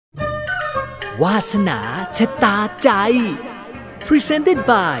วาสนาชะตาใจ Presented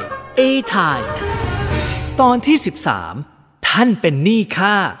by A Thai ตอนที่13ท่านเป็นหนี้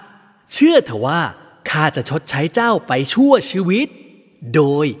ข้าเชื่อเถอะว่าข้าจะชดใช้เจ้าไปชั่วชีวิตโด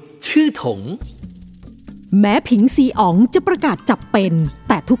ยชื่อถงแม้ผิงซีอ๋องจะประกาศจับเป็น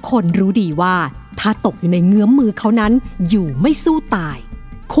แต่ทุกคนรู้ดีว่าถ้าตกอยู่ในเงื้อมมือเขานั้นอยู่ไม่สู้ตาย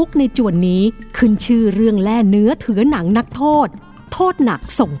คุกในจวนนี้ขึ้นชื่อเรื่องแล่เนื้อเถือหนังนักโทษโทษหนัก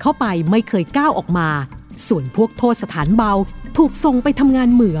ส่งเข้าไปไม่เคยก้าวออกมาส่วนพวกโทษสถานเบาถูกส่งไปทำงาน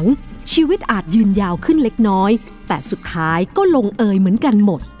เหมืองชีวิตอาจยืนยาวขึ้นเล็กน้อยแต่สุดท้ายก็ลงเอยเหมือนกันห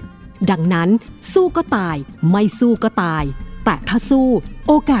มดดังนั้นสู้ก็ตายไม่สู้ก็ตายแต่ถ้าสู้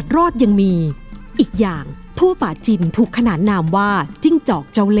โอกาสรอดยังมีอีกอย่างทั่วป่าจินถูกขนานนามว่าจิ้งจอก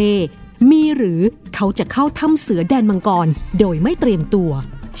เจ้าเล่ห์มีหรือเขาจะเข้าถ้ำเสือแดนมังกรโดยไม่เตรียมตัว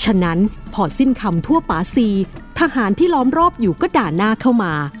ฉะนั้นพอสิ้นคำทั่วป่าซีทหารที่ล้อมรอบอยู่ก็ด่าหน้าเข้าม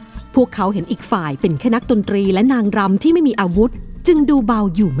าพวกเขาเห็นอีกฝ่ายเป็นแค่นักดนตรีและนางรำที่ไม่มีอาวุธจึงดูเบา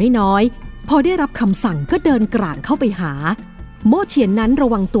อยู่ไม่น้อยพอได้รับคำสั่งก็เดินกร่างเข้าไปหาโม่เฉียนนั้นระ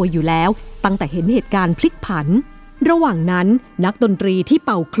วังตัวอยู่แล้วตั้งแต่เห็นเหตุการณ์พลิกผันระหว่างนั้นนักดนตรีที่เ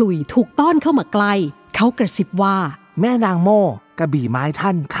ป่าขลุ่ยถูกต้อนเข้ามาใกล้เขากระซิบว่าแม่นางโม่กระบี่ไม้ท่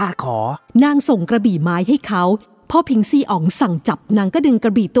านข้าขอนางส่งกระบี่ไม้ให้เขาพอผิงซีอ๋องสั่งจับนางก็ดึงกร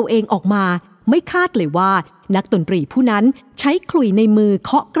ะบี่ตัวเองออกมาไม่คาดเลยว่านักดนตรีผู้นั้นใช้ขลุ่ยในมือเ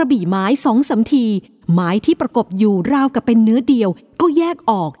คาะกระบี่ไม้2-3 ทีไม้ที่ประกบอยู่ราวกับเป็นเนื้อเดียวก็แยก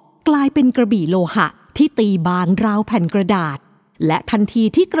ออกกลายเป็นกระบี่โลหะที่ตีบางราวแผ่นกระดาษและทันที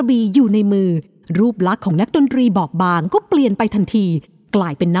ที่กระบี่อยู่ในมือรูปลักษณ์ของนักดนตรีบอบบางก็เปลี่ยนไปทันทีกลา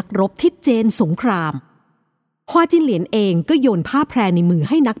ยเป็นนักรบที่เจนสงครามฮวาจินเหลียนเองก็โยนผ้าแพรในมือ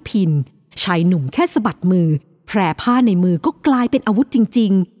ให้นักพิณชายหนุ่มแค่สะบัดมือแพรผ้าในมือก็กลายเป็นอาวุธจริ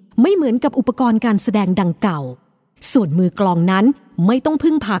งๆไม่เหมือนกับอุปกรณ์การแสดงดังเก่าส่วนมือกลองนั้นไม่ต้อง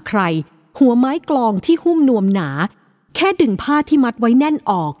พึ่งพาใครหัวไม้กลองที่หุ้มนวมหนาแค่ดึงผ้าที่มัดไว้แน่น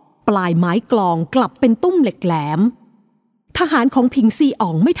ออกปลายไม้กลองกลับเป็นตุ้มเหล็กแหลมทหารของผิงซีอ๋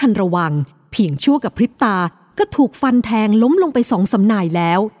องไม่ทันระวังเพียงชั่วกับพริบตาก็ถูกฟันแทงล้มลงไป2-3 นายแ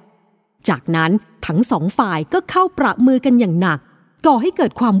ล้วจากนั้นทั้ง2 ฝ่ายก็เข้าประมือกันอย่างหนักก่อให้เกิ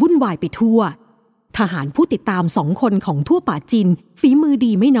ดความวุ่นวายไปทั่วทหารผู้ติดตาม2 คนของทั่วป่าจินฝีมือ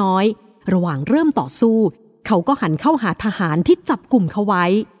ดีไม่น้อยระหว่างเริ่มต่อสู้เขาก็หันเข้าหาทหารที่จับกลุ่มเขาไว้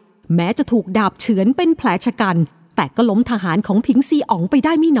แม้จะถูกดาบเฉือนเป็นแผลชะกันแต่ก็ล้มทหารของผิงซีอ๋องไปไ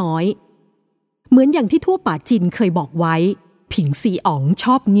ด้ไม่น้อยเหมือนอย่างที่ทั่วป่าจินเคยบอกไว้ผิงซีอ๋องช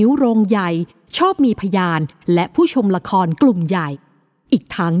อบงิ้วโรงใหญ่ชอบมีพยานและผู้ชมละครกลุ่มใหญ่อีก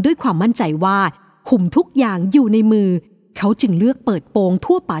ทั้งด้วยความมั่นใจว่าคุมทุกอย่างอยู่ในมือเขาจึงเลือกเปิดโปง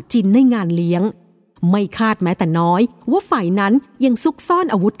ทั่วป่าจินในงานเลี้ยงไม่คาดแม้แต่น้อยว่าฝ่ายนั้นยังซุกซ่อน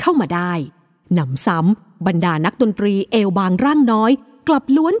อาวุธเข้ามาได้หนำซ้ำบรรดานักดนตรีเอวบางร่างน้อยกลับ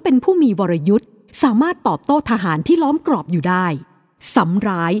ล้วนเป็นผู้มีวรยุทธ์สามารถตอบโต้ทหารที่ล้อมกรอบอยู่ได้สำ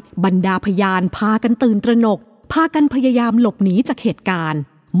ร้ายบรรดาพยานพากันตื่นตระหนกพากันพยายามหลบหนีจากเหตุการณ์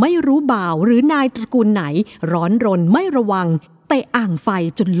ไม่รู้บ่าวหรือนายตระกูลไหนร้อนรนไม่ระวังเตะอ่างไฟ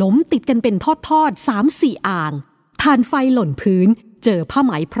จนล้มติดกันเป็นทอดๆ 3-4 อ่างทานไฟหล่นพื้นเจอผ้าไห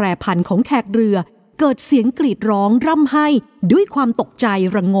มแพรพันของแขกเรือเกิดเสียงกรีดร้องร่ำไห้ด้วยความตกใจ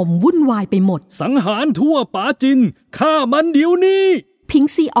ระงมวุ่นวายไปหมดสังหารทั่วป่าจินฆ่ามันเดี๋ยวนี้ผิง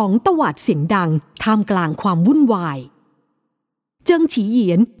ซีอ๋องตวาดเสียงดังท่ามกลางความวุ่นวายเจิงฉีเหยี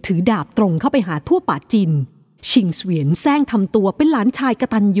ยนถือดาบตรงเข้าไปหาทั่วป่าจินชิงเสวียนแซงทำตัวเป็นหลานชายก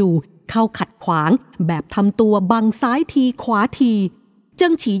ตัญญูเข้าขัดขวางแบบทำตัวบังซ้ายทีขวาทีเจิ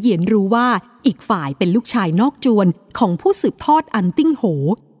งฉีเหยียนรู้ว่าอีกฝ่ายเป็นลูกชายนอกจวนของผู้สืบทอดอันติ้งโห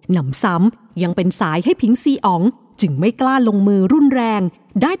หนำซ้ำยังเป็นสายให้ผิงซีอ๋องจึงไม่กล้าลงมือรุนแรง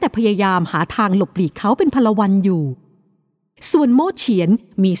ได้แต่พยายามหาทางหลบหลีกเขาเป็นพลวันอยู่ส่วนโม่เฉียน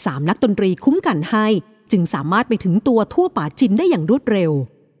มี3 นักดนตรีคุ้มกันให้จึงสามารถไปถึงตัวทั่วป่าจินได้อย่างรวดเร็ว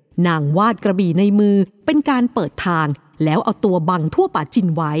นางวาดกระบี่ในมือเป็นการเปิดทางแล้วเอาตัวบังทั่วป่าจิน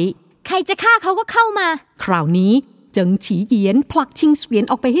ไว้ใครจะฆ่าเขาก็เข้ามาคราวนี้เจิงฉีเหยียนผลักชิงเสวียน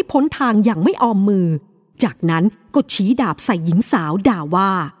ออกไปให้พ้นทางอย่างไม่ออมมือจากนั้นก็ชี้ดาบใส่หญิงสาวด่าว่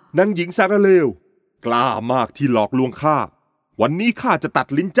านางหญิงสารเลวกล้ามากที่หลอกลวงข้าวันนี้ข้าจะตัด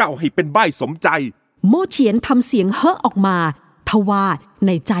ลิ้นเจ้าให้เป็นใบ้สมใจโม่เฉียนทำเสียงเฮ้อออกมาทว่าใ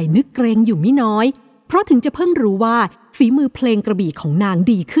นใจนึกเกรงอยู่ไม่น้อยเพราะถึงจะเพิ่งรู้ว่าฝีมือเพลงกระบี่ของนาง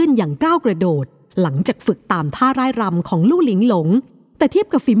ดีขึ้นอย่างก้าวกระโดดหลังจากฝึกตามท่าร่ายรำของลู่หลิงหลงแต่เทียบ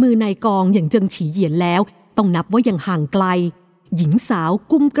กับฝีมือนายกองอย่างเจิงฉีเหยียนแล้วต้องนับว่ายังห่างไกลหญิงสาว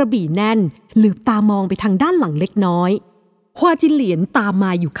กุมกระบี่แน่นหลืบตามองไปทางด้านหลังเล็กน้อยฮวาจินเหลียนตามม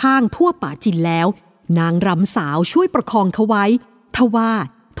าอยู่ข้างทั่วป่าจินแล้วนางรำสาวช่วยประคองเขาไว้ทว่า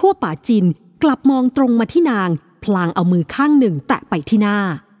ทั่วป่าจินกลับมองตรงมาที่นางพลางเอามือข้างหนึ่งแตะไปที่หน้า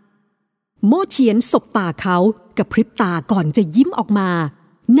โม่เฉียนสบตาเขากับพริบตาก่อนจะยิ้มออกมา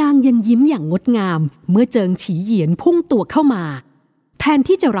นางยังยิ้มอย่างงดงามเมื่อเจิงฉีเหยียนพุ่งตัวเข้ามาแทน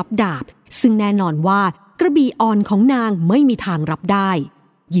ที่จะรับดาบซึ่งแน่นอนว่ากระบี่อ่อนของนางไม่มีทางรับได้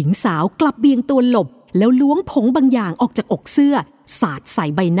หญิงสาวกลับเบี่ยงตัวหลบแล้วล้วงผงบางอย่างออกจากอกเสื้อสาดใส่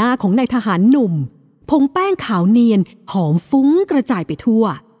ใบหน้าของนายทหารหนุ่มผงแป้งขาวเนียนหอมฟุ้งกระจายไปทั่ว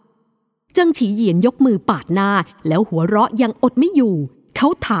เจิงฉีเหยียนยกมือปาดหน้าแล้วหัวเราะยังอดไม่อยู่เขา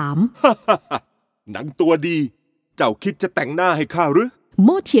ถาม หนังตัวดีเจ้าคิดจะแต่งหน้าให้ข้าหรือโ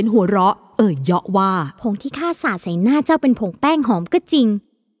ม่เฉียนหัวเราะเยาะว่าผงที่ข้าสาดใส่หน้าเจ้าเป็นผงแป้งหอมก็จริง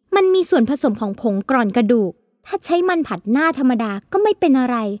มันมีส่วนผสมของผงกร่อนกระดูกถ้าใช้มันผัดหน้าธรรมดาก็ไม่เป็นอะ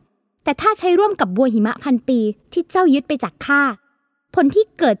ไรแต่ถ้าใช้ร่วมกับบัวหิมะพันปีที่เจ้ายึดไปจากข้าผลที่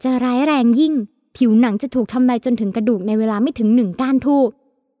เกิดจะร้ายแรงยิ่งผิวหนังจะถูกทำลายจนถึงกระดูกในเวลาไม่ถึง1 ก้านทูบ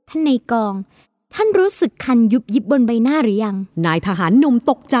ท่านในกองท่านรู้สึกคันยุบยิบบนใบหน้าหรือยังนายทหารหนุ่ม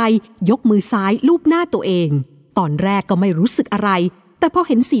ตกใจยกมือซ้ายลูบหน้าตัวเองตอนแรกก็ไม่รู้สึกอะไรแต่พอเ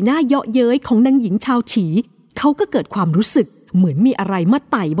ห็นสีหน้าเยาะเย้ยของนางหญิงชาวฉีเขาก็เกิดความรู้สึกเหมือนมีอะไรมา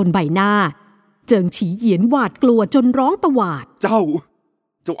ไต่บนใบหน้าเจิงฉีเหยียนหวาดกลัวจนร้องตวาดเจ้า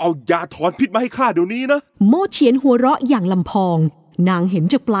เอายาถอนพิษมาให้ข้าเดี๋ยวนี้นะโม่เฉียนหัวเราะอย่างลำพองนางเห็น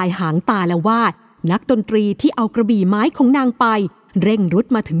จากปลายหางตาแล้วว่านักดนตรีที่เอากระบี่ไม้ของนางไปเร่งรุด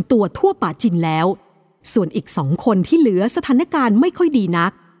มาถึงตัวทั่วป่าจินแล้วส่วนอีก2 คนที่เหลือสถานการณ์ไม่ค่อยดีนั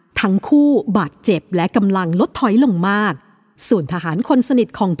กทั้งคู่บาดเจ็บและกำลังลดถอยลงมากส่วนทหารคนสนิท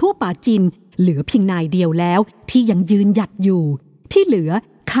ของทั่วป่าจินเหลือเพียงนายเดียวแล้วที่ยังยืนหยัดอยู่ที่เหลือ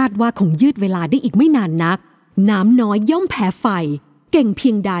คาดว่าคงยืดเวลาได้อีกไม่นานนักน้ำน้อยย่อมแพ้ไฟเก่งเพี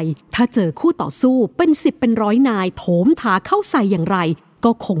ยงใดถ้าเจอคู่ต่อสู้เป็น10เป็น100นายโถมถาเข้าใส่อย่างไร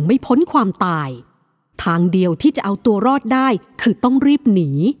ก็คงไม่พ้นความตายทางเดียวที่จะเอาตัวรอดได้คือต้องรีบหนี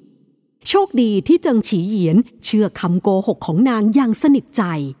โชคดีที่เจิงฉีเหยียนเชื่อคำโกหกของนางอย่างสนิทใจ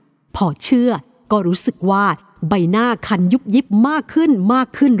พอเชื่อก็รู้สึกว่าใบหน้าคันยุบยิบมากขึ้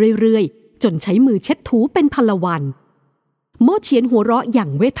นเรื่อยๆจนใช้มือเช็ดถูเป็นพลวันโม่เฉียนหัวเราะอย่าง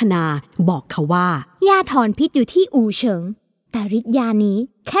เวทนาบอกเขาว่ายาถอนพิษอยู่ที่อู่เฉิงแต่ฤทธิ์ยานี้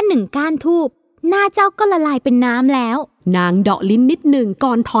แค่1 ก้านทูบหน้าเจ้าก็ละลายเป็นน้ำแล้วนางเดาะลิ้นนิดหนึ่ง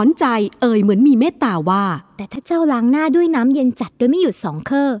ก่อนถอนใจเหมือนมีเมตตาว่าแต่ถ้าเจ้าล้างหน้าด้วยน้ำเย็นจัดโดยไม่หยุด2 เ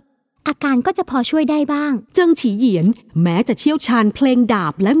คออาการก็จะพอช่วยได้บ้างเจิงฉีเหยียนแม้จะเชี่ยวชาญเพลงดา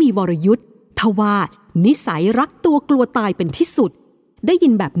บและมีวรยุทธ์ทว่านิสัยรักตัวกลัวตายเป็นที่สุดได้ยิ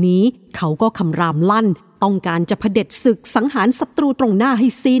นแบบนี้เขาก็คำรามลั่นต้องการจะเผด็จศึกสังหารศัตรูตรงหน้าให้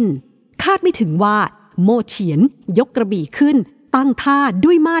สิ้นคาดไม่ถึงว่าโม่เฉียนยกกระบี่ขึ้นตั้งท่า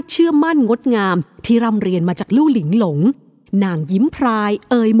ด้วยมาดเชื่อมั่นงดงามที่ร่ำเรียนมาจากลู่หลิงหลงนางยิ้มพราย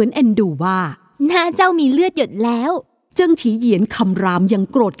เหมือนเอ็นดูว่าหน้าเจ้ามีเลือดหยดแล้วเจิงฉีเหยียนคำรามยัง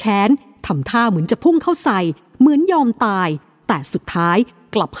โกรธแค้นทำท่าเหมือนจะพุ่งเข้าใส่เหมือนยอมตายแต่สุดท้าย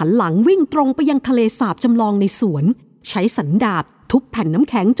กลับหันหลังวิ่งตรงไปยังทะเลสาบจำลองในสวนใช้สันดาบทุบแผ่นน้ำ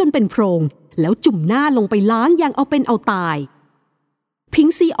แข็งจนเป็นโพรงแล้วจุ่มหน้าลงไปล้างอย่างเอาเป็นเอาตายพิง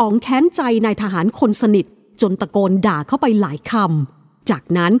ซีอ๋องแค้นใจนายทหารคนสนิทจนตะโกนด่าเข้าไปหลายคำจาก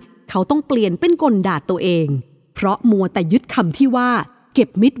นั้นเขาต้องเปลี่ยนเป็นกลด่าตัวเองเพราะมัวแต่ยึดคำที่ว่าเก็บ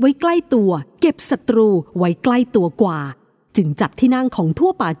มิตรไว้ใกล้ตัวเก็บศัตรูไว้ใกล้ตัวกว่าจึงจัดที่นั่งของทั่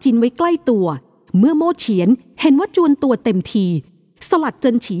วป่าจินไว้ใกล้ตัวเมื่อโม่เฉียนเห็นว่าจวนตัวเต็มทีสลัดเจิ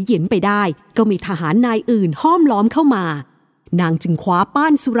นฉีเหยียนไปได้ก็มีทหารนายอื่นห้อมล้อมเข้ามานางจึงคว้าป้า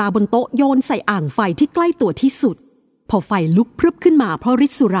นสุราบนโต๊ะโยนใส่อ่างไฟที่ใกล้ตัวที่สุดพอไฟลุกพรึบขึ้นมาเพราะฤ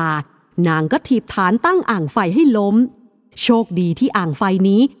ทธิ์สุรานางก็ถีบฐานตั้งอ่างไฟให้ล้มโชคดีที่อ่างไฟ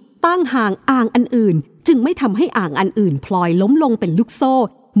นี้ตั้งห่างอ่างอันอื่นจึงไม่ทำให้อ่างอันอื่นพลอยล้มลงเป็นลูกโซ่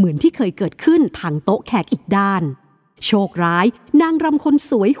เหมือนที่เคยเกิดขึ้นทางโต๊ะแขกอีกด้านโชคร้ายนางรำคน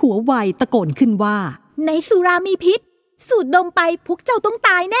สวยหัวไวตะโกนขึ้นว่าในสุรามีพิษสูดดมไปพวกเจ้าต้องต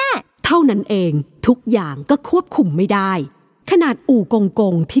ายแน่เท่านั้นเองทุกอย่างก็ควบคุมไม่ได้ขนาดอู่ก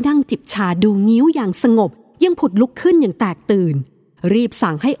งที่นั่งจิบชาดูงิ้วอย่างสงบยังผุดลุกขึ้นอย่างแตกตื่นรีบ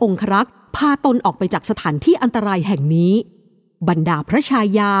สั่งให้องครักษ์พาตนออกไปจากสถานที่อันตรายแห่งนี้บรรดาพระชา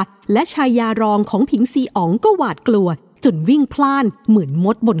ยาและชายารองของผิงซีอ๋องก็หวาดกลัวจนวิ่งพล่านเหมือนม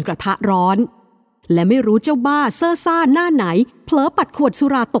ดบนกระทะร้อนและไม่รู้เจ้าบ้าเซ่อซ่าหน้าไหนเผลอปัดขวดสุ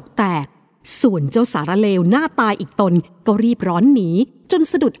ราตกแตกส่วนเจ้าสารเลวหน้าตายอีกตนก็รีบร้อนหนีจน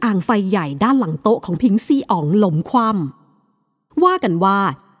สะดุดอ่างไฟใหญ่ด้านหลังโต๊ะของผิงซีอ๋องล้มคว่ำว่ากันว่า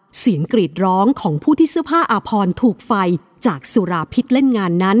เสียงกรีดร้องของผู้ที่เสื้อผ้าอาภรณ์ถูกไฟจากสุราพิษเล่นงา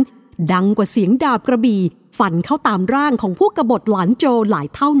นนั้นดังกว่าเสียงดาบกระบี่ฟันเข้าตามร่างของพวกกบฏหลานโจหลาย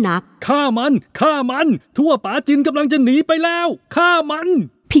เท่านักฆ่ามันทั่วป่าจินกำลังจะหนีไปแล้วฆ่ามัน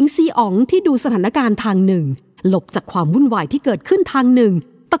พิงซีอ๋องที่ดูสถานการณ์ทางหนึ่งหลบจากความวุ่นวายที่เกิดขึ้นทางหนึ่ง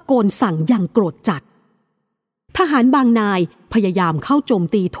ตะโกนสั่งอย่างโกรธจัด ทหารบางนายพยายามเข้าโจม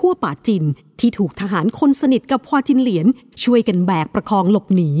ตีทั่วป่าจินที่ถูกทหารคนสนิทกับฮวาจินเหลียนช่วยกันแบกประคองหลบ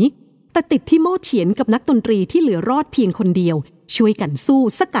หนีแต่ติดที่โม่เฉียนกับนักดนตรีที่เหลือรอดเพียงคนเดียวช่วยกันสู้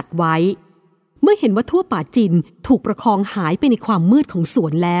สกัดไว้เมื่อเห็นว่าทั่วป่าจินถูกประคองหายไปในความมืดของสว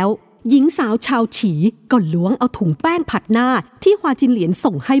นแล้วหญิงสาวชาวฉีก็ล้วงเอาถุงแป้งผัดหน้าที่ฮวาจินเหลียน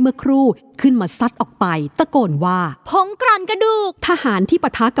ส่งให้เมื่อครู่ขึ้นมาซัดออกไปตะโกนว่าผงกร่อนกระดูกทหารที่ป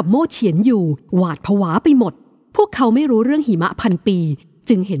ะทะกับโม่เฉียนอยู่หวาดผวาไปหมดพวกเขาไม่รู้เรื่องหิมะพันปี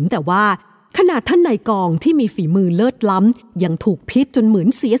จึงเห็นแต่ว่าขนาดท่านนายกองที่มีฝีมือเลิศล้ำยังถูกพิษจนเหมือน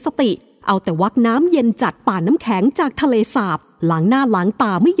เสียสติเอาแต่วักน้ำเย็นจัดป่าน้ำแข็งจากทะเลสาบล้างหน้าล้างต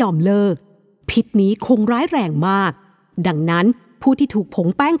าไม่ยอมเลิกพิษนี้คงร้ายแรงมากดังนั้นผู้ที่ถูกผง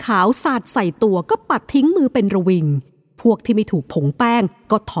แป้งขาวสาดใส่ตัวก็ปัดทิ้งมือเป็นระวิงพวกที่ไม่ถูกผงแป้ง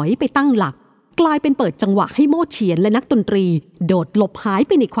ก็ถอยไปตั้งหลักกลายเป็นเปิดจังหวะให้โม่เฉียนและนักดนตรีโดดหลบหายไ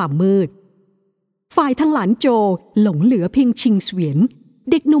ปในความมืดฝ่ายทางหลานโจหลงเหลือเพียงชิงเสวียน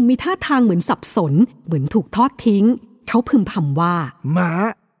เด็กหนุ่มมีท่าทางเหมือนสับสนเหมือนถูกทอดทิ้งเขาพึมพำว่าม้า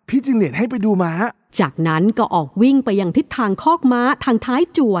พี่จิงเหลียนให้ไปดูม้าจากนั้นก็ออกวิ่งไปยังทิศทางคอกม้าทางท้าย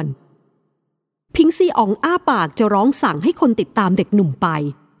จวนพิงซีอ๋องอ้าปากจะร้องสั่งให้คนติดตามเด็กหนุ่มไป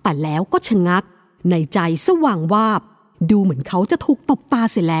แต่แล้วก็ชะงักในใจสว่างวาบดูเหมือนเขาจะถูกตบตา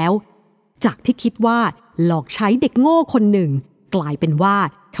เสียแล้วจากที่คิดว่าหลอกใช้เด็กโง่คนหนึ่งกลายเป็นว่า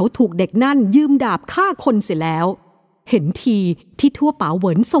เขาถูกเด็กนั่นยืมดาบฆ่าคนเสียแล้วเห็นทีที่ทั่วป๋าเห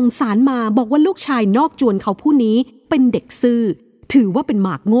วินส่งสารมาบอกว่าลูกชายนอกจวนเขาผู้นี้เป็นเด็กซื่อถือว่าเป็นหม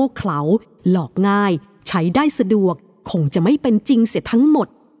ากโง่เขลาหลอกง่ายใช้ได้สะดวกคงจะไม่เป็นจริงเสียทั้งหมด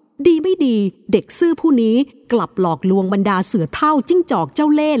ดีไม่ดีเด็กซื่อผู้นี้กลับหลอกลวงบรรดาเสือเฒ่าจิ้งจอกเจ้า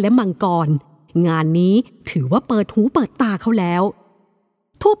เล่ห์และมังกรงานนี้ถือว่าเปิดหูเปิดตาเขาแล้ว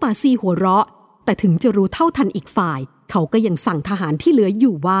ทั่วป่าซีหัวเราะแต่ถึงจะรู้เท่าทันอีกฝ่ายเขาก็ยังสั่งทหารที่เหลืออ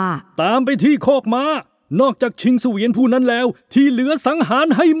ยู่ว่าตามไปที่คอกม้านอกจากชิงเสวียนผู้นั้นแล้วที่เหลือสังหาร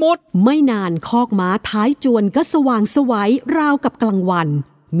ให้หมดไม่นานคอกม้าท้ายจวนก็สว่างไสวราวกับกลางวัน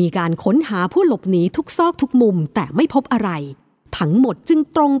มีการค้นหาผู้หลบหนีทุกซอกทุกมุมแต่ไม่พบอะไรทั้งหมดจึง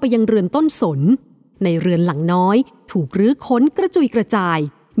ตรงไปยังเรือนต้นสนในเรือนหลังน้อยถูกรื้อค้นกระจุยกระจาย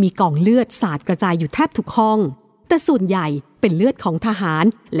มีกองเลือดสาดกระจายอยู่แทบทุกห้องแต่ส่วนใหญ่เป็นเลือดของทหาร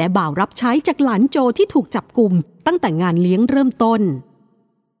และบ่าวรับใช้จากหลานโจที่ถูกจับกุมตั้งแต่งานเลี้ยงเริ่มต้น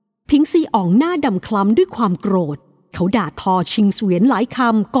พิงซีอ๋องหน้าดำคล้ำด้วยความโกรธเขาด่าทอชิงเสวียนหลายค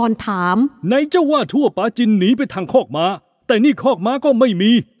ำก่อนถามไหนเจ้าว่าทั่วป่าจินหนีไปทางคอกม้าแต่นี่คอกม้าก็ไม่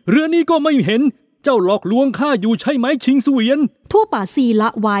มีเรือนี้ก็ไม่เห็นเจ้าหลอกลวงข้าอยู่ใช่ไหมชิงเสวียนทั่วป่าซีละ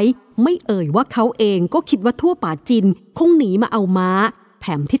ไว้ไม่เอ่ยว่าเขาเองก็คิดว่าทั่วป่าจินคงหนีมาเอาม้าแถ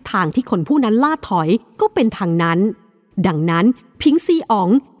มทิศทางที่คนผู้นั้นล่าถอยก็เป็นทางนั้นดังนั้นพิงซีอ๋อง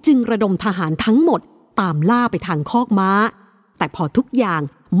จึงระดมทหารทั้งหมดตามล่าไปทางคอกม้าแต่พอทุกอย่าง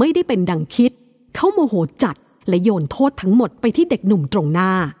ไม่ได้เป็นดังคิดเขาโมโหจัดและโยนโทษทั้งหมดไปที่เด็กหนุ่มตรงหน้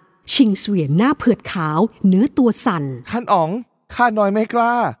าชิงเสวียนหน้าเผือดขาวเนื้อตัวสั่นท่านอ๋องข้าน้อยไม่ก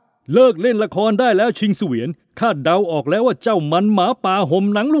ล้าเลิกเล่นละครได้แล้วชิงเสวียนข้าเดาออกแล้วว่าเจ้ามันหมาป่าห่ม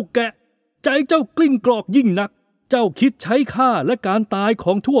หนังลูกแกะใจเจ้ากลิ้งกรอกยิ่งนักเจ้าคิดใช้ข้าและการตายข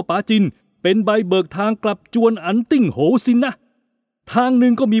องทั่วป่าจินเป็นใบเบิกทางกลับจวนอันติ้งโหสินนะทางหนึ่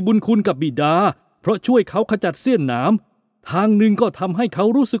งก็มีบุญคุณกับบิดาเพราะช่วยเขาขจัดเสี้ยนหนามทางหนึ่งก็ทำให้เขา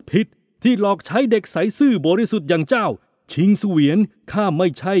รู้สึกผิดที่หลอกใช้เด็กใสซื่อบริสุทธิ์อย่างเจ้าชิงเสวียนข้าไม่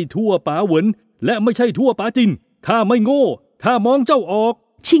ใช่ทั่วป่าเหวินและไม่ใช่ทั่วป่าจินข้าไม่โง่ข้ามองเจ้าออก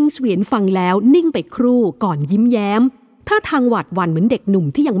ชิงเสวียนฟังแล้วนิ่งไปครู่ก่อนยิ้มแย้มท่าทางหวาดหวั่นเหมือนเด็กหนุ่ม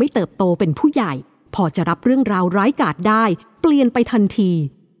ที่ยังไม่เติบโตเป็นผู้ใหญ่พอจะรับเรื่องราวร้ายกาจได้เปลี่ยนไปทันที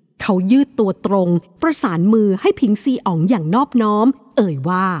เขายืดตัวตรงประสานมือให้พิงซีอ๋องอย่างนอบน้อมเอ่ย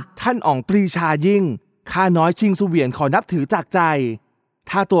ว่าท่านอ๋องปรีชายิ่งข้าน้อยชิงเสวียนขอนับถือจากใจ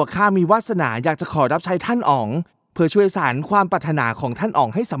ถ้าตัวข้ามีวาสนาอยากจะขอรับใช้ท่านอ๋องเพื่อช่วยสานความปรารถนาของท่านอ๋อง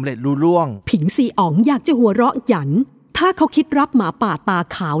ให้สำเร็จลุล่วงพิงซีอ๋องอยากจะหัวเราะหยันถ้าเขาคิดรับหมาป่าตา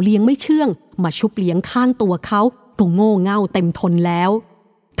ขาวเลี้ยงไม่เชื่องมาชุบเลี้ยงข้างตัวเขาก็โง่เง่าเต็มทนแล้ว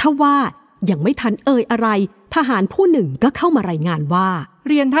ทว่ายังไม่ทันเอ่ยอะไรทหารผู้หนึ่งก็เข้ามารายงานว่า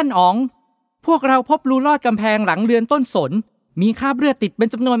เรียนท่านอ๋องพวกเราพบรูลอดกำแพงหลังเรือนต้นสนมีคราบเลือดติดเป็น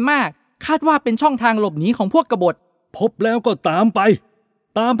จำนวนมากคาดว่าเป็นช่องทางหลบหนีของพวกกบฏพบแล้วก็ตามไป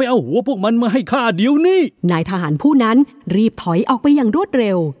เอาหัวพวกมันมาให้ข้าเดี๋ยวนี้นายทหารผู้นั้นรีบถอยออกไปอย่างรวดเ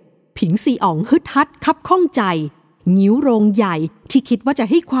ร็วผิงซีอ๋องฮึดฮัดคับข้องใจงิ้วโรงใหญ่ที่คิดว่าจะ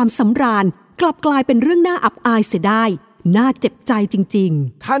ให้ความสำราญกลับกลายเป็นเรื่องน่าอับอายเสียได้น่าเจ็บใจจริง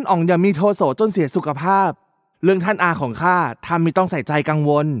ๆท่านอ๋องอย่ามีโทโสจนเสียสุขภาพเรื่องท่านอาของข้าท่านไม่ต้องใส่ใจกัง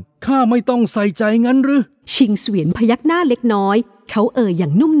วลข้าไม่ต้องใส่ใจงั้นหรือชิงเสวียนพยักหน้าเล็กน้อยเขาเอ่ยอย่า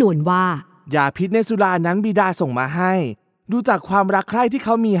งนุ่มนวลว่ายาพิษในสุรานั้นบิดาส่งมาให้ดูจากความรักใคร่ที่เข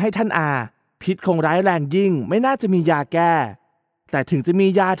ามีให้ท่านอา พิษคงร้ายแรงยิ่งไม่น่าจะมียาแก้แต่ถึงจะมี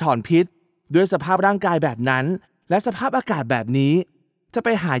ยาถอนพิษด้วยสภาพร่างกายแบบนั้นและสภาพอากาศแบบนี้จะไป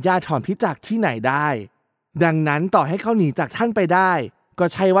หายาถอนพิษจากที่ไหนได้ดังนั้นต่อให้เขาหนีจากท่านไปได้ก็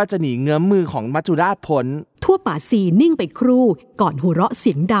ใช่ว่าจะหนีเงื้อมมือของมัจจุราชพ้นทั่วป่าซีนิ่งไปครู่ก่อนหัวเราะเ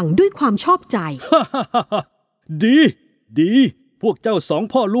สียงดังด้วยความชอบใจ ดีพวกเจ้าสอง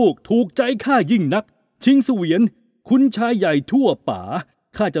พ่อลูกถูกใจข้ายิ่งนักชิงเสวียนคุณชายใหญ่ทั่วป่า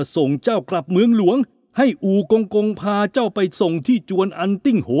ข้าจะส่งเจ้ากลับเมืองหลวงให้อูกงพาเจ้าไปส่งที่จวนอัน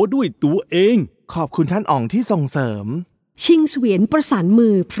ติ้งโหด้วยตัวเองขอบคุณท่านอ๋องที่ส่งเสริมชิงเสวียนประสานมื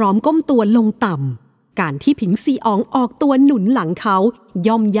อพร้อมก้มตัวลงต่ำการที่ผิงซีอ๋องออกตัวหนุนหลังเขา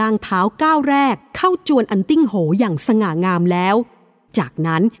ย่อมย่างเท้าก้าวแรกเข้าจวนอันติ้งโหอย่างสง่างามแล้วจาก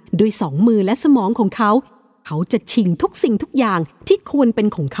นั้นด้วยสองมือและสมองของเขาจะชิงทุกสิ่งทุกอย่างที่ควรเป็น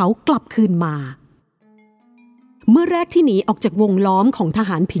ของเขากลับคืนมาเมื่อแรกที่หนีออกจากวงล้อมของทห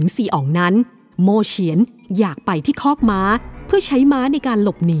ารผิงซีอ๋องนั้นโมเฉียนอยากไปที่คอกม้าเพื่อใช้ม้าในการหล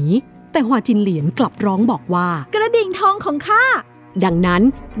บหนีแต่ฮวาจินเหลียนกลับร้องบอกว่ากระดิ่งทองของข้าดังนั้น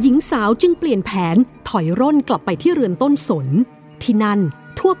หญิงสาวจึงเปลี่ยนแผนถอยร่นกลับไปที่เรือนต้นสนที่นั่น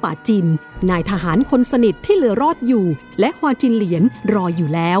ทั่วป่าจินนายทหารคนสนิทที่เหลือรอดอยู่และฮวาจินเหลียนรออยู่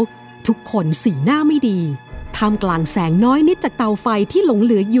แล้วทุกคนสีหน้าไม่ดีท่ามกลางแสงน้อยนิดจากเตาไฟที่หลงเ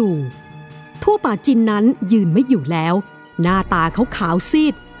หลืออยู่ทั่วป่าจินนั้นยืนไม่อยู่แล้วหน้าตาเขาขาวซี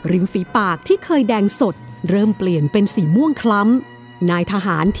ดริมฝีปากที่เคยแดงสดเริ่มเปลี่ยนเป็นสีม่วงคล้ำนายทห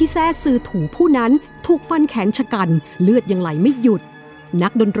ารที่แซ่ซื่อถูผู้นั้นถูกฟันแขนชะกันเลือดยังไหลไม่หยุดนั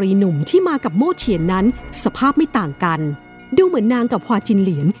กดนตรีหนุ่มที่มากับโม่เฉียนนั้นสภาพไม่ต่างกันดูเหมือนนางกับฮวาจินเห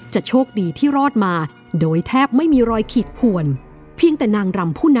ลียนจะโชคดีที่รอดมาโดยแทบไม่มีรอยขีดข่วนเพียงแต่นางร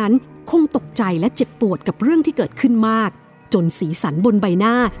ำผู้นั้นคงตกใจและเจ็บปวดกับเรื่องที่เกิดขึ้นมากจนสีสันบนใบห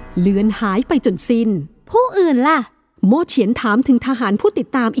น้าเลือนหายไปจนสิ้นผู้อื่นล่ะโม่เฉียนถามถึงทหารผู้ติด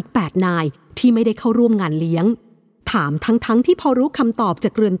ตามอีก8นายที่ไม่ได้เข้าร่วมงานเลี้ยงถามทั้งที่พอรู้คำตอบจา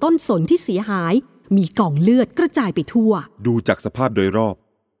กเรือนต้นสนที่เสียหายมีกองเลือดกระจายไปทั่วดูจากสภาพโดยรอบ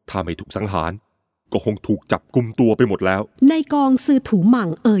ถ้าไม่ถูกสังหารก็คงถูกจับกุมตัวไปหมดแล้วในกองซือถูหมั่ง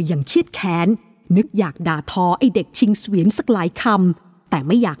อย่างเครียดแค้นนึกอยากด่าทอไอเด็กชิงเสวียนสักหลายคำแต่ไ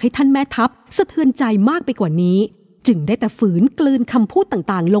ม่อยากให้ท่านแม่ทัพสะเทือนใจมากไปกว่านี้จึงได้แต่ฝืนกลืนคำพูด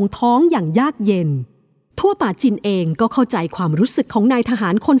ต่างๆลงท้องอย่างยากเย็นทั่วป่าจินเองก็เข้าใจความรู้สึกของนายทหา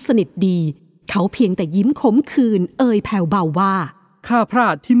รคนสนิทดีเขาเพียงแต่ยิ้มขมขื่นแผ่วเบาว่าข้าพลา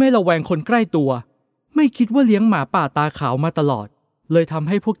ดที่ไม่ระแวงคนใกล้ตัวไม่คิดว่าเลี้ยงหมาป่าตาขาวมาตลอดเลยทำใ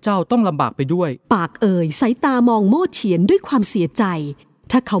ห้พวกเจ้าต้องลำบากไปด้วยปากสายตามองโม่เฉียนด้วยความเสียใจ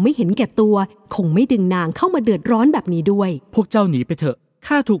ถ้าเขาไม่เห็นแก่ตัวคงไม่ดึงนางเข้ามาเดือดร้อนแบบนี้ด้วยพวกเจ้าหนีไปเถอะ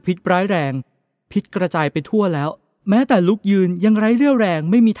ข้าถูกพิษร้ายแรงพิษกระจายไปทั่วแล้วแม้แต่ลุกยืนยังไร้เรี่ยวแรง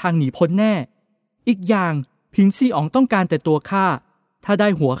ไม่มีทางหนีพ้นแน่อีกอย่างผิงซีอ๋องต้องการแต่ตัวข้าถ้าได้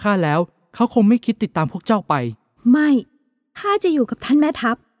หัวข้าแล้วเขาคงไม่คิดติดตามพวกเจ้าไปไม่ข้าจะอยู่กับท่านแม่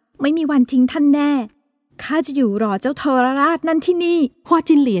ทัพไม่มีวันทิ้งท่านแน่ข้าจะอยู่รอเจ้าทรราชนั่นที่นี่ฮวา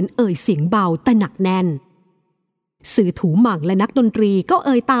จินเหลียนเสียงเบาแต่หนักแน่นซือถูหมั่งและนักดนตรีก็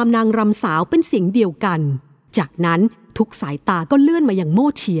ตามนางรำสาวเป็นเสียงเดียวกันจากนั้นทุกสายตาก็เลื่อนมาอย่างโม่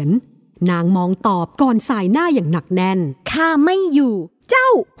เฉียนนางมองตอบก่อนสายหน้าอย่างหนักแน่นข้าไม่อยู่เจ้า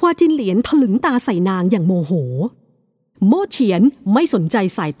ฮวาจินเหลียนถลึงตาใส่นางอย่างโมโหโม่เฉียนไม่สนใจ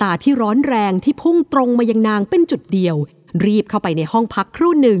สายตาที่ร้อนแรงที่พุ่งตรงมายังนางเป็นจุดเดียวรีบเข้าไปในห้องพักค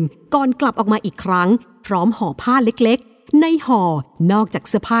รู่หนึ่งก่อนกลับออกมาอีกครั้งพร้อมห่อผ้าเล็กๆในห่อนอกจาก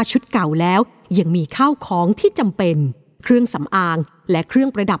เสื้อผ้าชุดเก่าแล้วยังมีข้าวของที่จำเป็นเครื่องสำอางและเครื่อง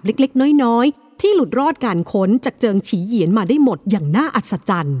ประดับเล็กๆน้อยๆที่หลุดรอดการค้นจากเจิงฉีเหยียนมาได้หมดอย่างน่าอัศ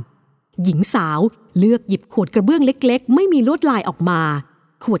จรรย์หญิงสาวเลือกหยิบขวดกระเบื้องเล็กๆไม่มีลวดลายออกมา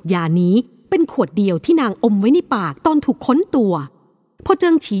ขวดยานี้เป็นขวดเดียวที่นางอมไว้ในปากตอนถูกค้นตัวพอเจิ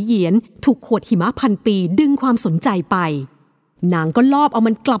งฉีเหยียนถูกขวดหิมะพันปีดึงความสนใจไปนางก็ลอบเอา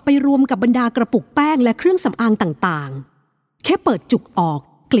มันกลับไปรวมกับบรรดากระปุกแป้งและเครื่องสำอางต่างๆแค่เปิดจุกออก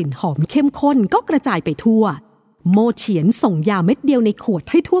กลิ่นหอมเข้มข้นก็กระจายไปทั่วโม่เฉียนส่งยาเม็ดเดียวในขวด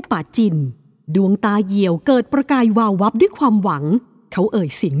ให้ทั่วป่าจินดวงตาเหี่ยวเกิดประกายวาววับด้วยความหวังเขา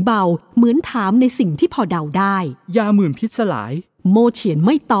เสียงเบาเหมือนถามในสิ่งที่พอเดาได้ยาหมื่นพิษสลายโม่เฉียนไ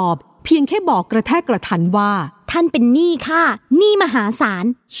ม่ตอบเพียงแค่บอกกระแทกกระทันว่าท่านเป็นหนี้ข้าหนี้มหาศาล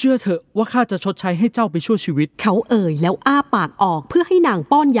เชื่อเถอะว่าข้าจะชดใช้ให้เจ้าไปชั่วชีวิตเขาแล้วอ้าปากออกเพื่อให้นาง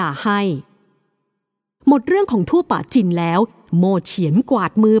ป้อนยาให้หมดเรื่องของทั่วป่าจินแล้วโม่เฉียนกวา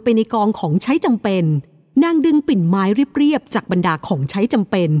ดมือไปในกองของใช้จำเป็นนางดึงปิ่นไม้เรียบๆจากบรรดาของใช้จำ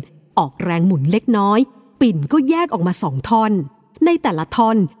เป็นออกแรงหมุนเล็กน้อยปิ่นก็แยกออกมา2ท่อนในแต่ละท่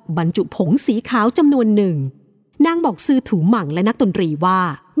อนบรรจุผงสีขาวจำนวนหนึ่งนางบอกซือถูหมั่งและนักดนตรีว่า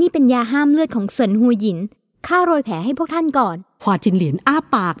นี่เป็นยาห้ามเลือดของเซินฮูหยิน ข้าโรยแผลให้พวกท่านก่อนฮวาจินเหลียนอ้า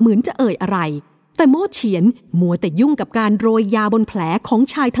ปากเหมือนจะเอ่ยอะไรแต่โม่เฉียนมัวแต่ยุ่งกับการโรยยาบนแผลของ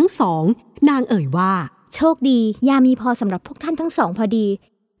ชายทั้งสองนางเอ่ยว่าโชคดียามีพอสำหรับพวกท่านทั้งสองพอดี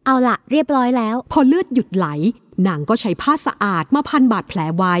เอาละเรียบร้อยแล้วพอเลือดหยุดไหลนางก็ใช้ผ้าสะอาดมาพันบาดแผล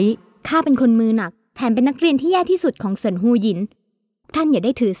ไว้ข้าเป็นคนมือหนักแถมเป็นนักเรียนที่แย่ที่สุดของเซินฮูหยินท่านอย่าไ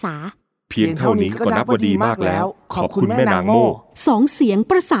ด้ถือสาเพียงเท่านี้ก็นับว่าดีมากแล้วขอบคุณแม่นางโม่สองเสียง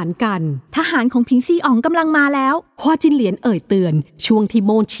ประสานกันทหารของพิงซี่อ๋องกำลังมาแล้วฮวาจินเหลียนเอ่ยเตือนช่วงที่โ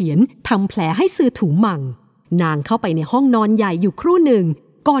ม่เฉียนทำแผลให้ซือถูหมั่งนางเข้าไปในห้องนอนใหญ่อยู่ครู่หนึ่ง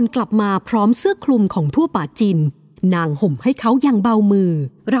ก่อนกลับมาพร้อมเสื้อคลุมของทั่วป่าจินนางห่มให้เขาอย่างเบามือ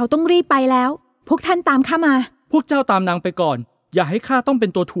เราต้องรีบไปแล้วพวกท่านตามข้ามาพวกเจ้าตามนางไปก่อนอย่าให้ข้าต้องเป็น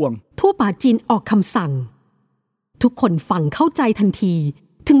ตัวถ่วงทั่วป่าจินออกคำสั่งทุกคนฟังเข้าใจทันที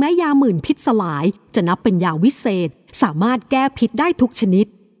ถึงแม้ยาหมื่นพิษสลายจะนับเป็นยาวิเศษสามารถแก้พิษได้ทุกชนิด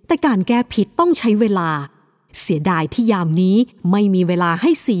แต่การแก้พิษต้องใช้เวลาเสียดายที่ยามนี้ไม่มีเวลาใ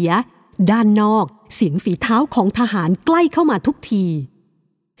ห้เสียด้านนอกเสียงฝีเท้าของทหารใกล้เข้ามาทุกที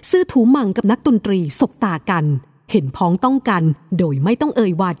ซื่อถูหมั่งกับนักดนตรีสบตากันเห็นพ้องต้องกันโดยไม่ต้องเอ่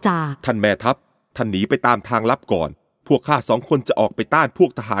ยวาจาท่านแม่ทัพท่านหนีไปตามทางลับก่อนพวกข้า2 คนจะออกไปต้านพวก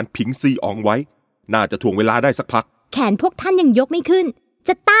ทหารผิงซีอ๋องไว้น่าจะถ่วงเวลาได้สักพักแขนพวกท่านยังยกไม่ขึ้นจ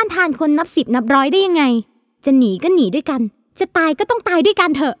ะต้านทานคนนับ10นับร้อยได้ยังไงจะหนีก็หนีด้วยกันจะตายก็ต้องตายด้วยกัน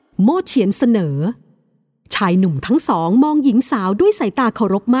เถอะโม่เฉียนเสนอชายหนุ่มทั้งสองมองหญิงสาวด้วยสายตาเคา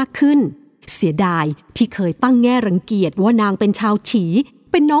รพมากขึ้นเสียดายที่เคยตั้งแง่รังเกียจว่านางเป็นชาวฉี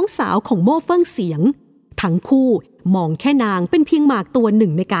เป็นน้องสาวของโม่เฟิ่งเสียงทั้งคู่มองแค่นางเป็นเพียงหมากตัวหนึ่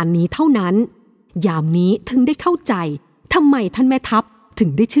งในการนี้เท่านั้นยามนี้ถึงได้เข้าใจทำไมท่านแม่ทัพถึง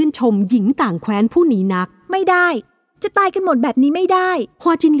ได้ชื่นชมหญิงต่างแคว้นผู้นี้นักไม่ได้จะตายกันหมดแบบนี้ไม่ได้ฮ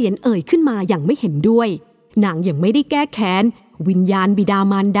วาจินเหลียนเอ่ยขึ้นมาอย่างไม่เห็นด้วยนางยังไม่ได้แก้แค้นวิญญาณบิดา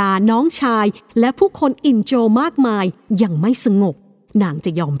มารดาน้องชายและผู้คนอินโจมากมายยังไม่สงบนางจ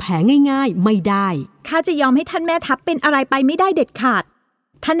ะยอมแพ้ง่ายๆไม่ได้ข้าจะยอมให้ท่านแม่ทัพเป็นอะไรไปไม่ได้เด็ดขาด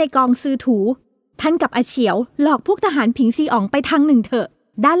ท่านในกองซือถูท่านกับอาเฉียวหลอกพวกทหารผิงซีอ๋องไปทางหนึ่งเถอะ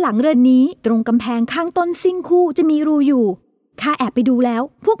ด้านหลังเรือนนี้ตรงกำแพงข้างต้นซิ่งคู่จะมีรูอยู่ข้าแอบไปดูแล้ว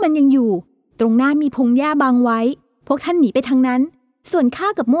พวกมันยังอยู่ตรงหน้ามีพงหญ้าบังไว้พวกท่านหนีไปทางนั้นส่วนข้า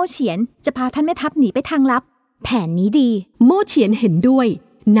กับโม่เฉียนจะพาท่านแม่ทัพหนีไปทางลับแผนนี้ดีโม่เฉียนเห็นด้วย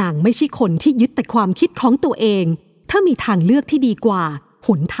นางไม่ใช่คนที่ยึดแต่ความคิดของตัวเองถ้ามีทางเลือกที่ดีกว่าห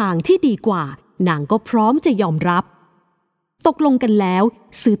นทางที่ดีกว่านางก็พร้อมจะยอมรับตกลงกันแล้ว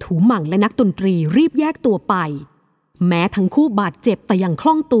ซือถูหมั่งและนักดนตรีรีบแยกตัวไปแม้ทั้งคู่บาดเจ็บแต่ยังค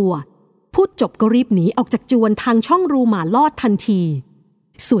ล่องตัวพูดจบก็รีบหนีออกจากจวนทางช่องรูหมาลอดทันที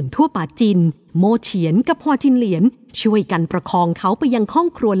ส่วนทั่วป่าจินโม่เฉียนกับฮวาจินเหลียนช่วยกันประคองเขาไปยังห้อง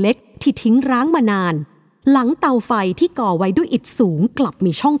ครัวเล็กที่ทิ้งร้างมานานหลังเตาไฟที่ก่อไว้ด้วยอิฐสูงกลับ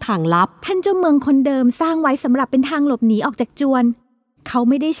มีช่องทางลับท่านเจ้าเมืองคนเดิมสร้างไว้สำหรับเป็นทางหลบหนีออกจากจวนเขา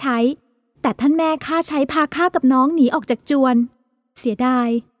ไม่ได้ใช้แต่ท่านแม่ข้าใช้พาข้ากับน้องหนีออกจากจวนเสียดาย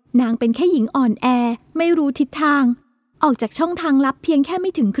นางเป็นแค่หญิงอ่อนแอไม่รู้ทิศทางออกจากช่องทางลับเพียงแค่ไ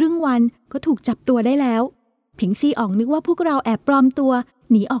ม่ถึงครึ่งวันก็ถูกจับตัวได้แล้วผิงซีอ๋องนึกว่าพวกเราแอบปลอมตัว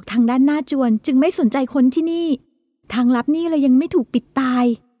หนีออกทางด้านหน้าจวนจึงไม่สนใจคนที่นี่ทางลับนี่เลยยังไม่ถูกปิดตาย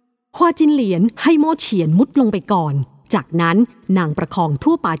ฮวาจินเหลียนให้โม่เฉียนมุดลงไปก่อนจากนั้นนางประคอง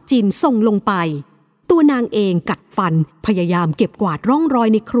ทั่วป่าจินส่งลงไปตัวนางเองกัดฟันพยายามเก็บกวาดร่องรอย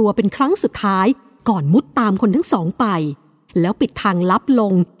ในครัวเป็นครั้งสุดท้ายก่อนมุดตามคนทั้งสองไปแล้วปิดทางลับล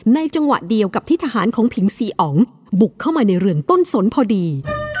งในจังหวะเดียวกับที่ทหารของผิงซีอ๋องบุกเข้ามาในเรือนต้นสนพอดี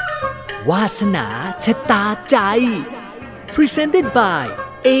วาสนาชะตาใจ Presented by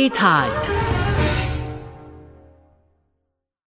A-Thai